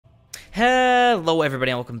Hello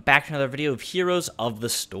everybody and welcome back to another video of Heroes of the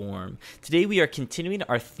Storm. Today we are continuing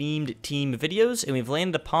our themed team videos and we've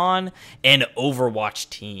landed upon an Overwatch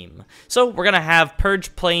team. So we're going to have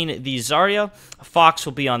Purge playing the Zarya, Fox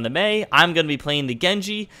will be on the Mei, I'm going to be playing the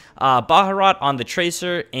Genji, Baharat on the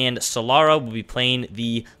Tracer, and Solara will be playing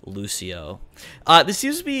the Lucio. This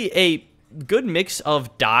seems to be a good mix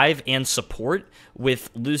of dive and support,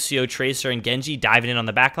 with Lucio, Tracer, and Genji diving in on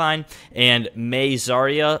the backline, and Mei,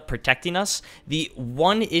 Zarya protecting us. The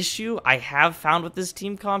one issue I have found with this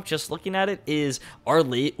team comp, just looking at it, is our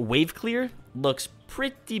wave clear looks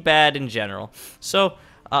pretty bad in general. So,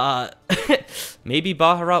 maybe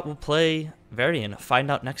Baharat will play Varian.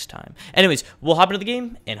 Find out next time. Anyways, we'll hop into the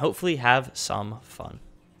game and hopefully have some fun.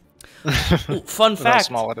 Ooh, fun fact. How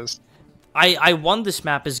small it is. I won this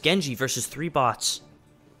map as Genji versus 3 bots.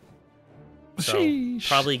 So, Sheesh.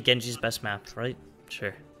 probably Genji's best map, right?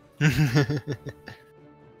 Sure.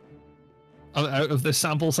 Out of the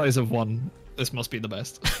sample size of 1, this must be the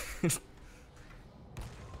best. We're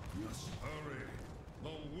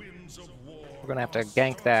gonna have to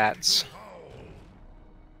gank that.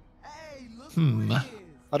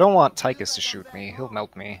 I don't want Tychus to shoot me. He'll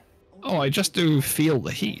melt me. Oh, I just do feel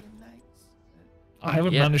the heat. I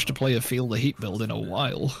haven't Yeah. managed to play a feel the heat build in a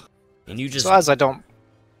while. And you just... So as I don't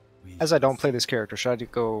play this character, should I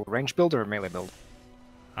go range build or melee build?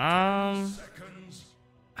 I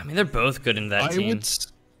mean, they're both good in that team. Would,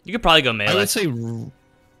 You could probably go melee. I would say...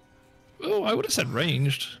 Oh, I would have said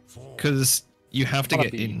ranged. Because you have to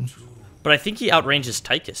get in. But I think he outranges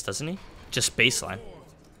Tychus, doesn't he? Just baseline.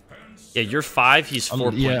 Yeah, you're 5, he's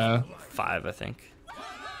 4.5, yeah. I think.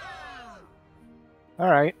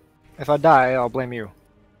 Alright. If I die, I'll blame you.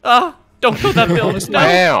 Ah! Don't go that build! No!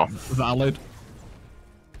 Wow. Valid.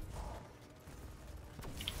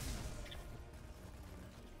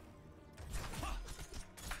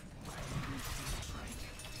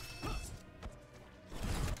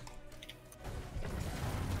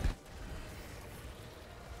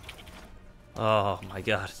 Oh my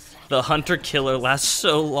god. The Hunter Killer lasts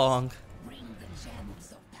so long.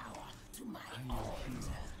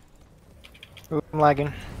 Ooh, I'm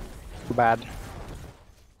lagging. Too bad.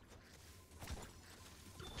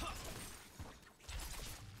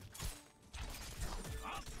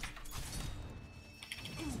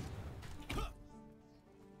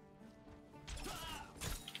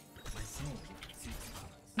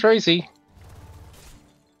 Tracy.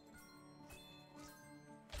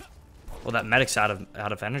 Well, that medic's out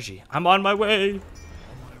of energy. I'm on my way.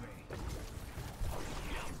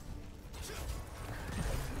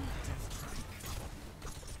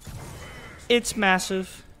 It's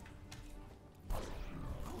massive.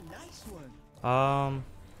 I'll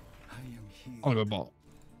go bot.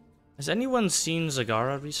 Has anyone seen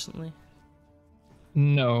Zagara recently?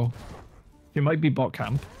 No. He might be bot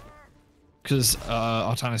camp. Because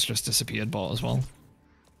Artanis just disappeared bot as well.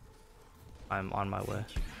 I'm on my way.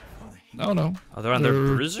 Oh no. Oh, they're on their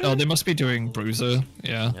Bruiser? Oh, they must be doing Bruiser,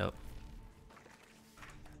 yeah. Yep.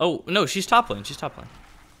 Oh, no, she's top lane. She's top lane.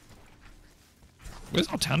 Where's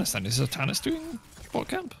Artanis then? Is Artanis doing bot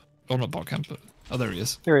camp? Oh, not bot camp, but... Oh, there he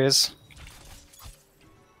is. Here he is.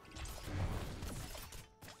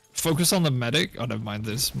 Focus on the medic. Oh, never mind,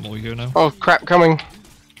 there's more here now. Oh crap, coming.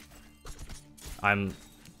 I'm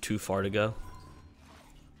too far to go.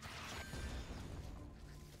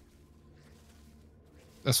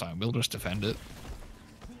 That's fine, we'll just defend it.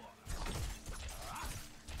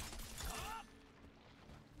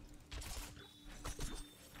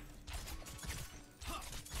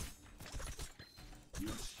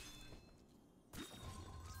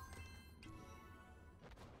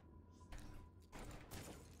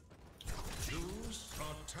 Choose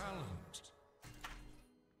a talent.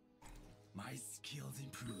 My skills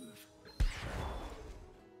improve.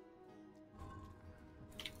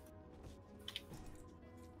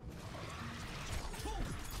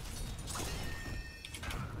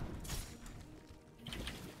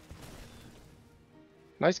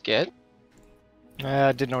 Nice get.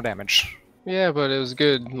 Did no damage. Yeah, but it was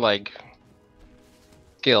good, like,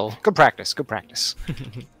 skill. Good practice, good practice.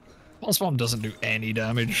 Pulse Bomb doesn't do any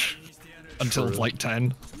damage until like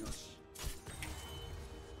 10.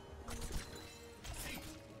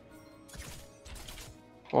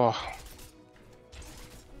 Oh.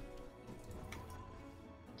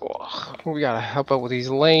 Oh, we gotta help out with these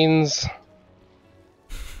lanes.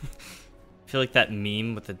 I feel like that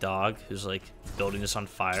meme with the dog who's like building this on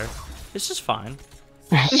fire. It's just fine.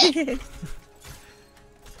 I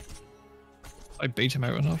beat him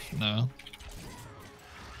out enough? No.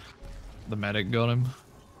 The medic got him.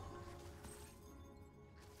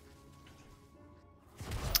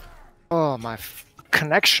 Oh, my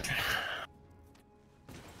connection.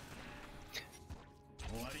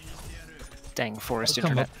 Dang forest I'll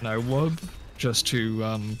come internet. up now, Wub, just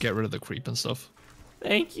to get rid of the creep and stuff.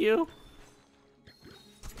 Thank you.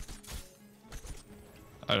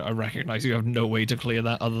 I recognize you have no way to clear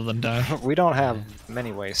that other than dash. We don't have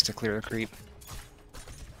many ways to clear the creep.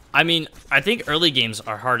 I mean, I think early games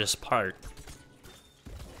are hardest part.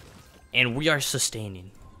 And we are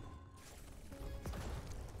sustaining.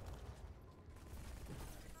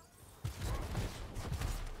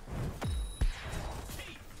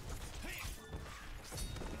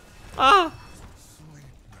 Ah!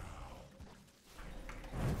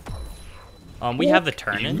 We have the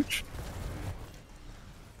turn in. Huge.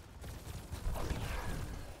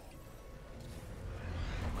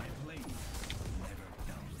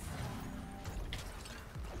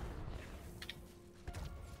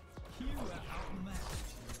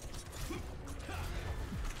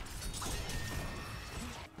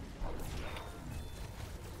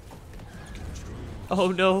 Oh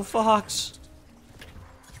no, Fox.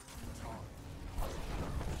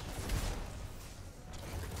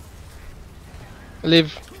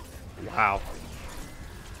 Live. Wow.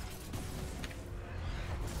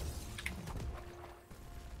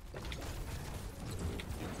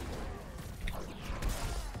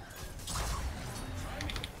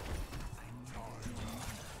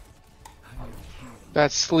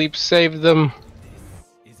 That sleep saved them.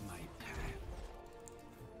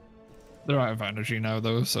 They're out of energy now,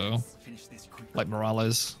 though, so... Like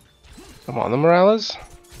Morales. Come on, the Morales.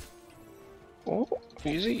 Oh,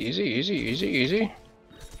 easy, easy, easy, easy, easy.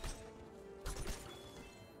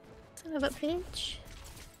 Son of a bitch.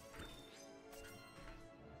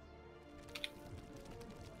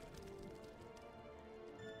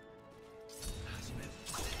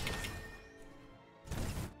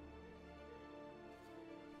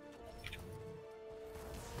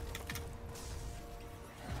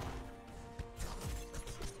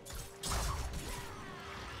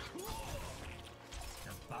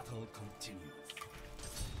 Battle continues.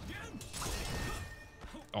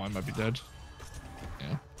 Oh, I might be dead.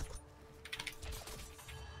 Yeah.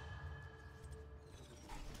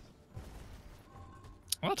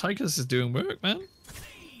 Well, Tychus is doing work, man.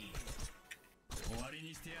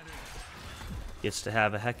 Gets to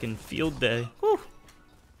have a heckin' field day. Whew.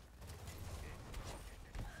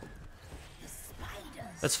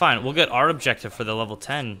 That's fine. We'll get our objective for the level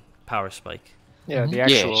 10 power spike. Yeah, the Yeah.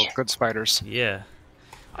 actual good spiders. Yeah.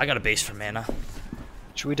 I got a base for mana.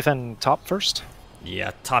 Should we defend top first?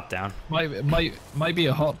 Yeah, top down. Might be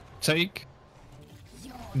a hot take.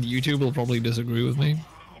 YouTube will probably disagree with me.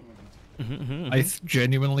 I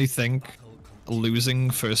genuinely think losing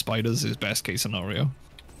for spiders is best case scenario.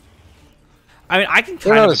 I mean, I can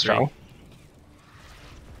They're kind not of as agree. strong.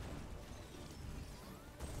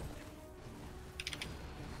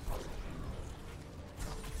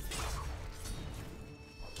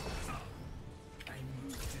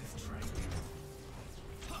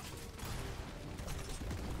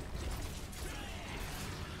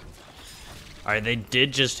 Alright, they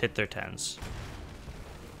did just hit their 10s.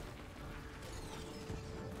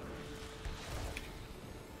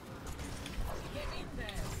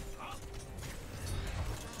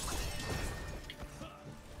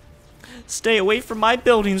 Stay away from my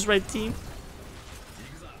buildings, red team.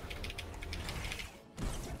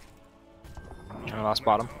 I lost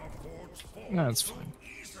bottom. No, it's fine.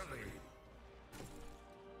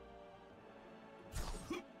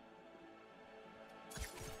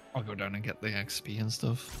 I'll go down and get the XP and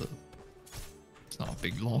stuff, but it's not a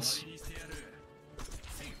big loss.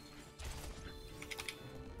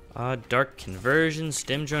 Dark conversion,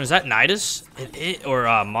 stim drone. Is that Nidus? Or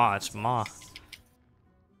Ma? It's Ma.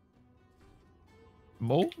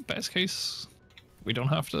 Mo, best case, we don't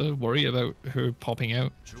have to worry about her popping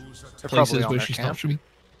out They're places probably on where their she's camp. not to be.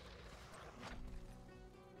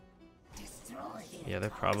 Yeah, they're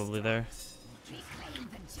probably there.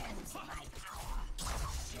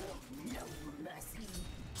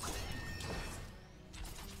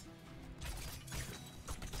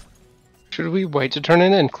 Should we wait to turn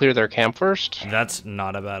in and clear their camp first? That's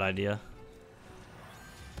not a bad idea.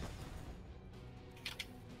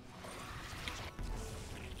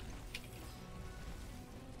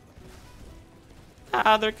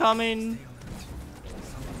 Ah, they're coming.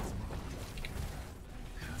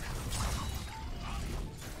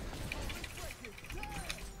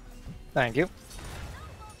 Thank you.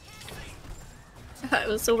 I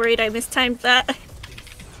was so worried I mistimed that.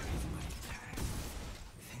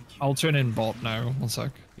 I'll turn in bot now, one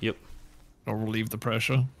sec. Yep. I'll relieve the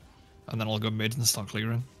pressure, and then I'll go mid and start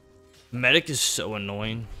clearing. Medic is so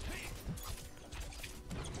annoying.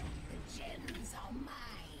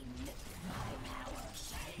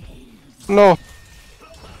 No.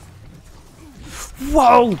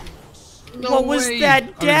 Whoa! No What was way.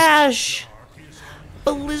 that dash?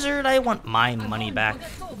 Blizzard, I want my money back.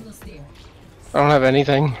 I don't have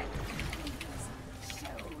anything.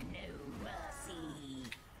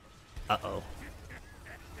 Uh-oh.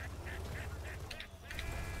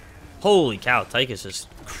 Holy cow, Tychus is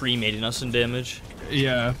cremating us in damage.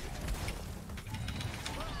 Yeah.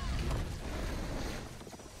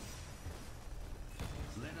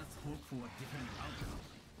 Let us hope for a different outcome.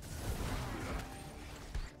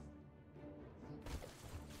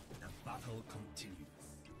 The battle continues.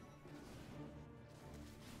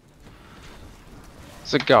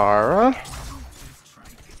 Zagara.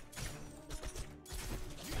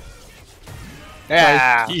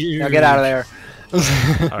 Yeah. Now get out of there.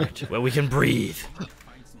 Alright, well, we can breathe.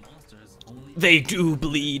 They do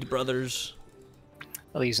bleed, brothers.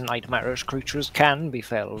 These nightmarish creatures can be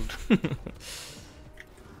felled.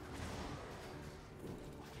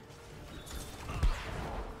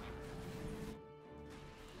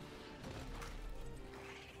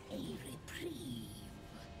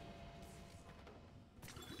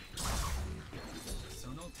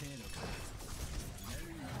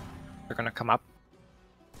 They're gonna come up.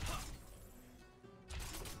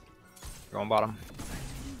 Going bottom.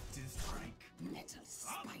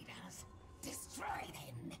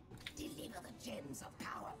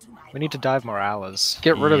 We need to dive Morales.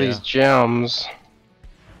 Get rid of Yeah. these gems.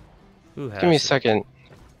 Who has Give me a it? second.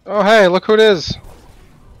 Oh hey, look who it is.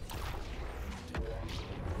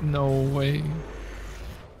 No way.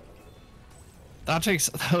 That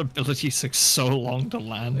ability takes so long to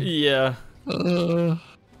land. Yeah.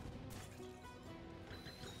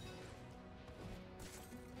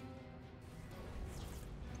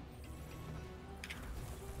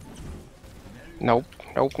 Nope.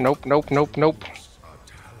 Nope. Nope. Nope. Nope. Nope.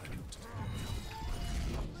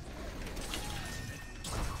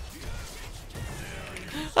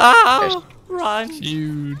 Ah! Run!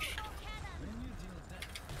 Huge.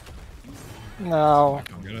 No.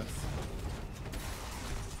 Can't get it.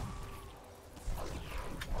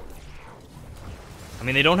 I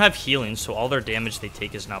mean, they don't have healing, so all their damage they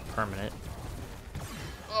take is not permanent.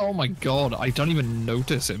 Oh my god, I don't even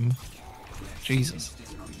notice him. Jesus.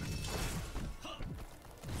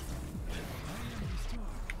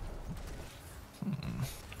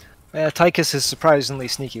 Tychus is surprisingly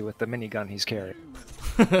sneaky with the minigun he's carrying.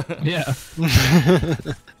 Yeah.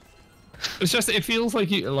 It's just, it feels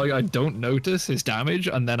like I don't notice his damage,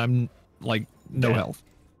 and then I'm like no Yeah. health.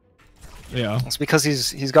 Yeah. It's because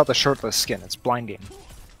he's got the shirtless skin. It's blinding.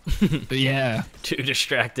 But yeah. Too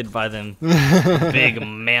distracted by them big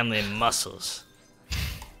manly muscles.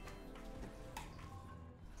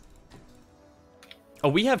 Oh,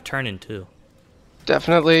 we have turn-in too.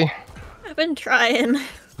 Definitely. I've been trying.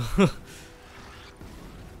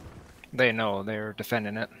 They know they're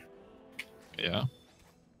defending it. Yeah.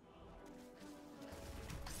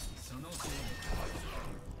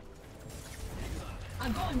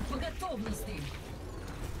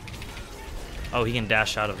 Oh, he can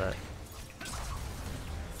dash out of that.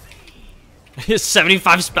 He has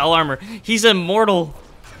 75 spell armor. He's immortal.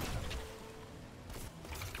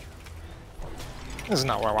 This is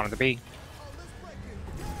not where I wanted to be.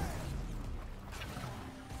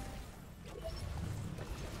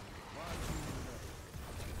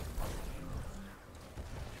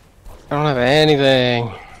 I don't have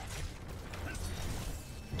anything.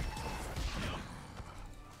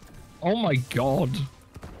 Oh my god.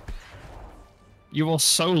 You are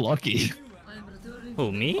so lucky.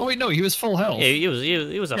 Who, me? Oh wait, no, he was full health. Yeah, he was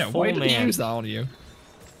a Yeah, full why did he man. use that on you?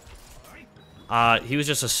 He was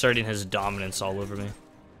just asserting his dominance all over me.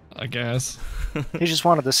 I guess. He just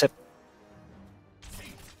wanted to sip.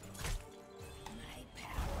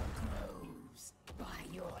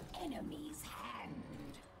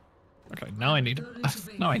 Okay, now I need it.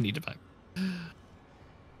 Now I need it back.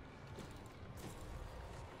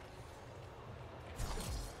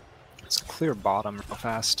 Let's clear bottom real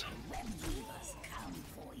fast.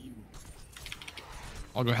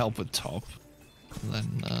 I'll go help with top. And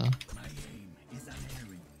then,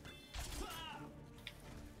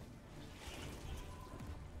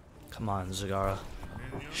 Come on, Zagara.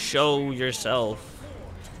 Show yourself.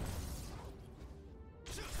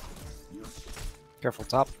 Careful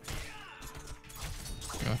top.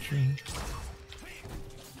 Gotcha.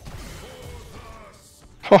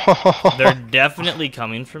 They're definitely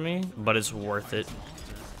coming for me, but it's worth it.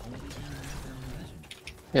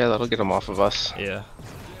 Yeah, that'll get them off of us. Yeah.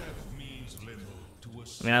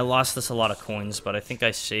 I mean, I lost this a lot of coins, but I think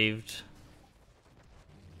I saved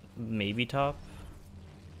maybe top.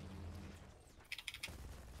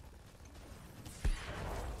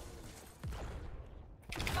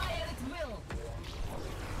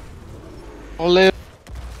 Olive.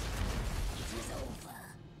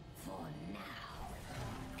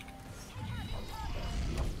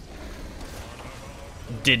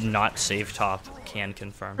 Did not save top. Can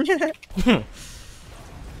confirm.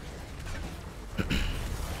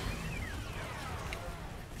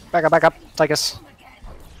 Back up. Tychus.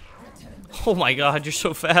 Oh my god, you're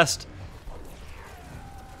so fast.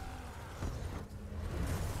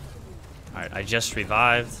 Alright, I just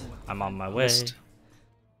revived. I'm on my way. Missed.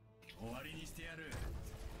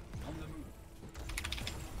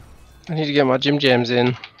 I need to get my gym jams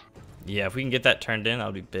in. Yeah, if we can get that turned in,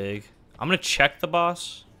 that'll be big. I'm gonna check the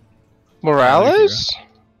boss. Morales?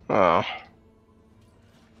 Oh.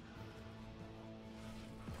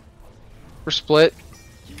 We're split.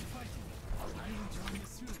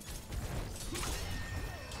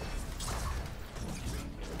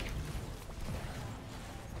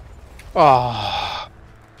 Oh.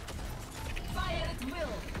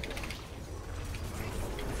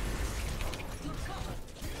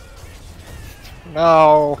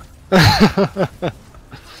 No.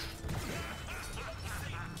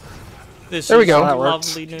 This There we is go. That worked.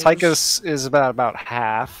 lovely news. Tychus is about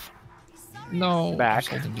half. No. Back. Just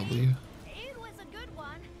holding W. It was a good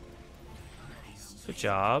one. Good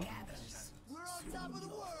job.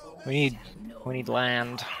 We need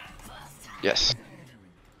land. Yes.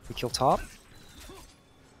 We kill top.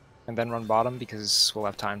 And then run bottom because we'll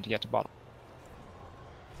have time to get to bottom.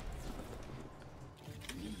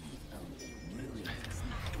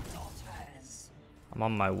 I'm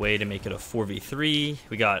on my way to make it a 4v3.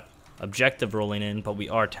 We got objective rolling in, but we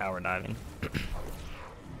are tower diving.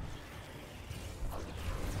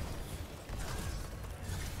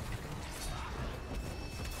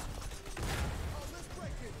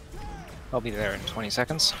 I'll be there in 20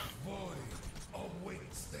 seconds. Sorry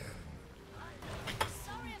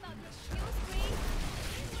about the shield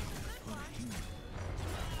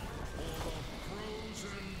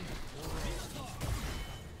screen.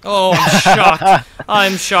 Oh, I'm shocked.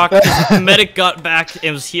 I'm shocked. The medic got back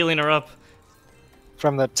and was healing her up.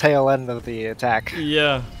 From the tail end of the attack.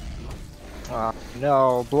 Yeah.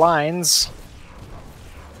 No, blinds.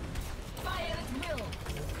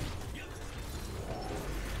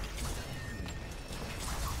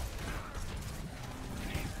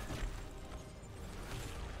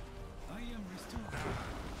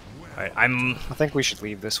 Alright, I think we should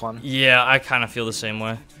leave this one. Yeah, I kind of feel the same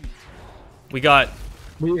way. We got...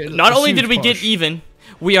 We- Not a only huge did we get push. even,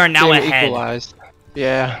 we are now Getting ahead. equalized.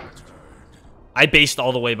 Yeah. I based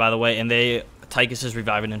all the way, by the way, and Tychus is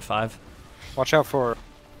reviving in 5. Watch out for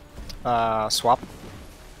swap.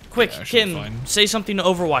 Quick, Yeah, I should be Kim, fine. say something to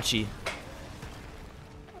Overwatchy.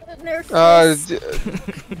 Nerf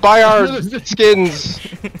Buy our skins.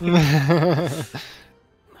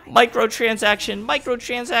 Microtransaction,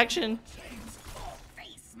 microtransaction.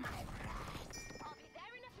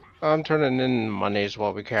 I'm turning in monies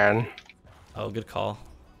while we can. Oh, good call.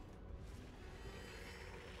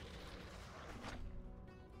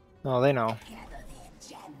 Oh, they know.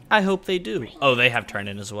 I hope they do. Oh, they have turned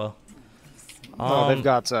in as well. Oh, they've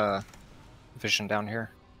got vision down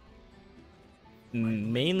here.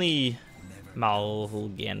 Mainly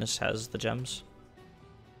Mal'Ganis has the gems.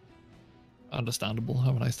 Understandable.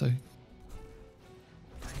 Have a nice day.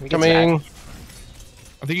 We get Coming. Zac.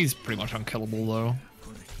 I think he's pretty much unkillable though.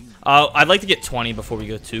 I'd like to get 20 before we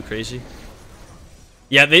go too crazy.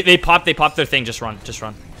 Yeah, they popped their thing. Just run, just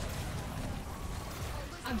run.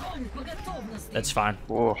 That's fine.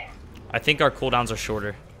 Whoa. I think our cooldowns are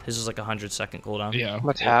shorter. His is like a 100-second cooldown. Yeah. I'm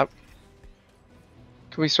gonna tap.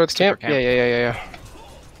 Can we start the camp? camp. Yeah.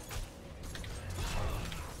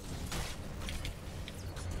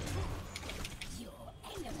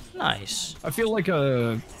 Nice. I feel like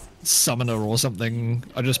a summoner or something.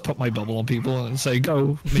 I just put my bubble on people and say,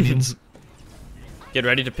 "Go, minions." Get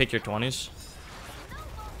ready to pick your 20s.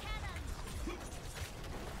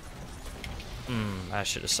 I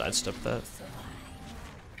should have sidestepped that.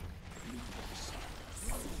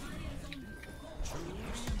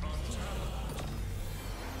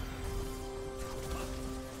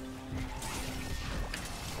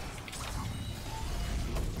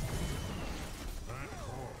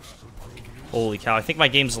 Holy cow, I think my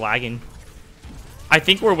game's lagging. I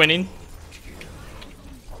think we're winning.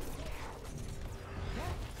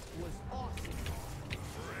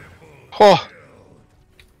 Oh.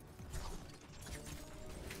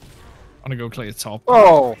 I'm gonna go clear top.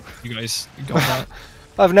 Oh! You guys got that?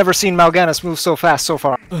 I've never seen Mal'Ganis move so fast so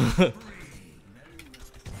far.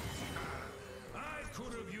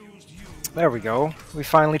 There we go. We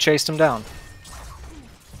finally chased him down.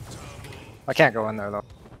 I can't go in there though.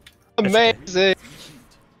 Amazing.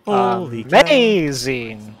 Holy cow.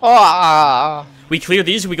 Amazing! Ah, We clear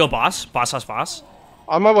these, we go boss. Boss, boss, boss.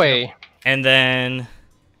 on my way. And then...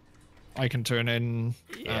 I can turn in,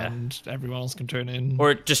 Yeah. and everyone else can turn in.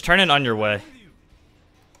 Or just turn it on your way.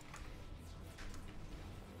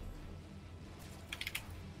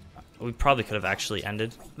 We probably could have actually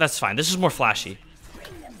ended. That's fine. This is more flashy.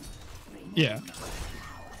 Yeah.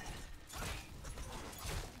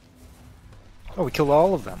 Oh, we killed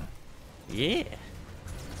all of them. Yeah.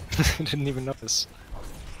 Didn't even notice.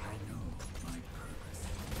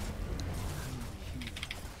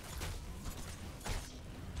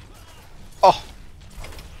 Oh,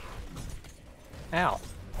 Ow.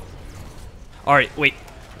 Alright, wait.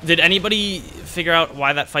 Did anybody figure out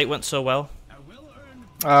why that fight went so well?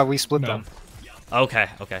 We split No. them. Okay,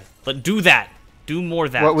 okay. But do that. Do more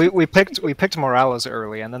of that. Well, we picked Morales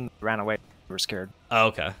early and then ran away. We were scared. Oh,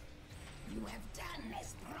 okay.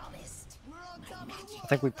 I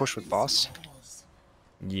think we pushed with boss.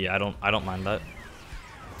 Yeah, I don't mind that.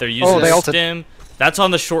 They're using they the ulted. stim. That's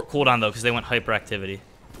on the short cooldown though, because they went hyperactivity.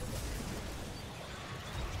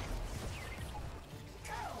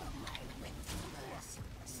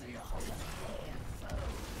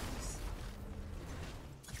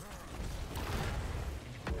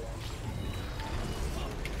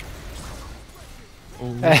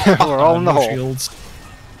 We're all in the No hole. shields.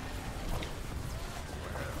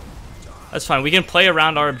 That's fine. We can play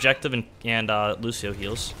around our objective and Lucio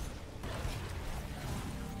heals.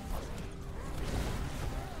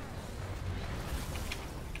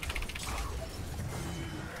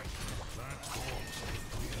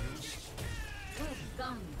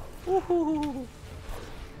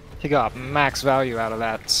 He got max value out of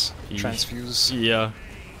that Yeesh. transfuse. Yeah.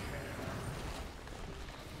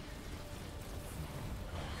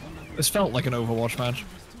 This felt like an Overwatch match.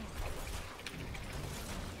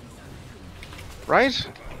 right?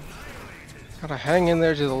 Gotta hang in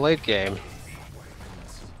there to the late game.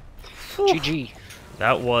 GG.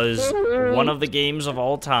 That was one of the games of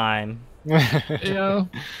all time. Yeah.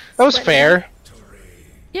 That was fair.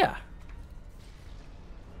 Yeah.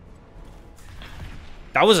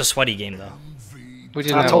 That was a sweaty game though. We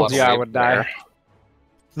didn't I have a told lot you of I sleep would die.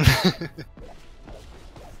 there.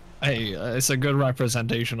 Hey, it's a good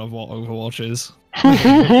representation of what Overwatch is.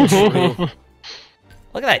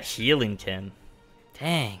 Look at that healing, Ken.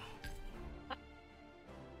 Dang.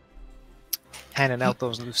 Handing out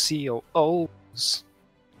those Lucio O's.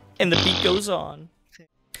 And the beat goes on.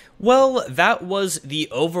 Well, that was the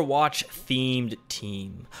Overwatch themed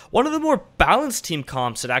team. One of the more balanced team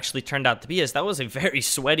comps it actually turned out to be, as that was a very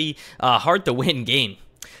sweaty, hard to win game.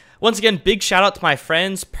 Once again, big shout out to my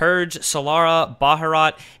friends Purge, Solara,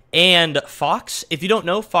 Baharat, and Fox. If you don't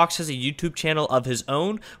know, Fox has a YouTube channel of his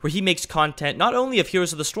own where he makes content not only of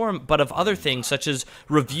Heroes of the Storm, but of other things such as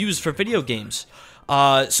reviews for video games.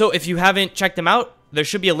 So if you haven't checked them out, there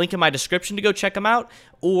should be a link in my description to go check them out,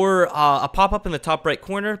 or a pop-up in the top right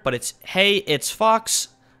corner, but it's, hey, it's Fox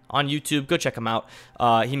on YouTube. Go check him out.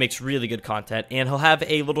 He makes really good content, and he'll have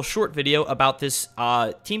a little short video about this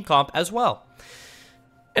team comp as well.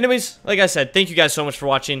 Anyways, like I said, thank you guys so much for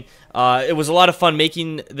watching. It was a lot of fun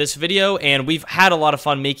making this video, and we've had a lot of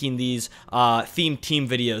fun making these themed team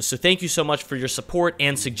videos. So thank you so much for your support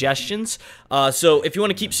and suggestions. So if you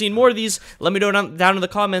want to keep seeing more of these, let me know down in the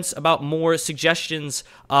comments about more suggestions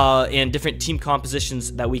and different team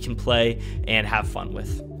compositions that we can play and have fun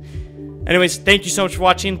with. Anyways, thank you so much for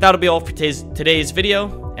watching. That'll be all for today's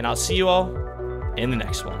video, and I'll see you all in the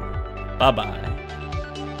next one. Bye-bye.